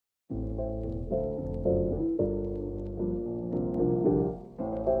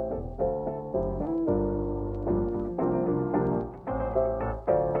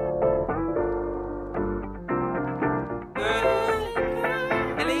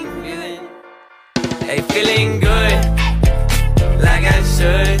Hey, feeling good, like I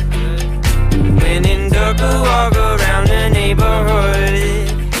should. When in dark, I walk around the neighborhood.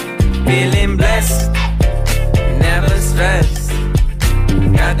 Feeling blessed, never stressed.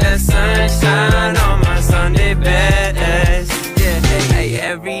 Got that sunshine on my Sunday best. Yeah, hey,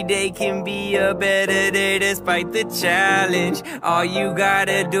 every day can be a better day despite the challenge. All you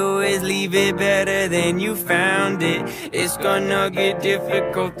gotta do is leave it better than you found it. It's gonna get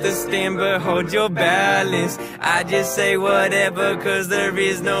difficult to stand, but hold your balance. I just say whatever, cause there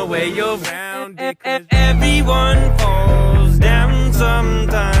is no way you're around it. Everyone falls down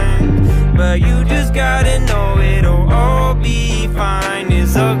sometimes, but you just gotta know it'll all be fine.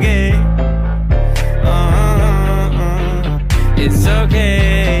 It's okay. It's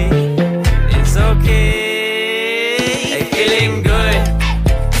okay. It's okay. Hey, feeling good,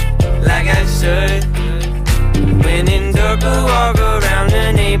 like I should. When in dark, I walk around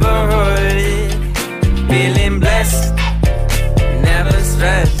the neighborhood. Feeling blessed, never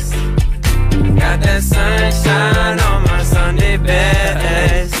stressed. Got that sunshine on my Sunday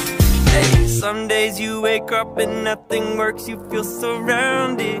best. Hey, some days you wake up and nothing works, you feel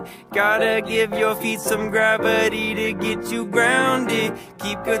surrounded. Gotta give your feet some gravity to get you grounded.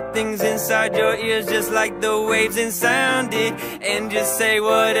 Keep good things inside your ears just like the waves and sound it. And just say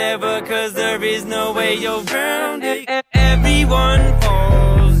whatever, cause there is no way you're grounded. Everyone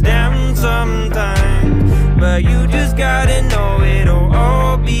falls down sometimes, but you just gotta know it'll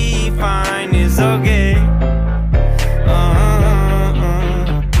all be fine. It's okay.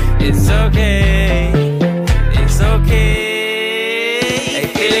 It's okay. It's okay. Hey,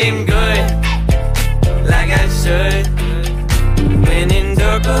 feeling good, like I should. When in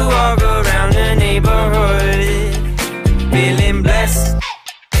dark, I walk around the neighborhood. Feeling blessed,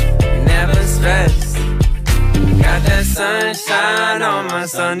 never stressed. Got that sunshine on my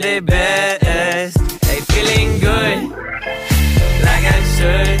Sunday best.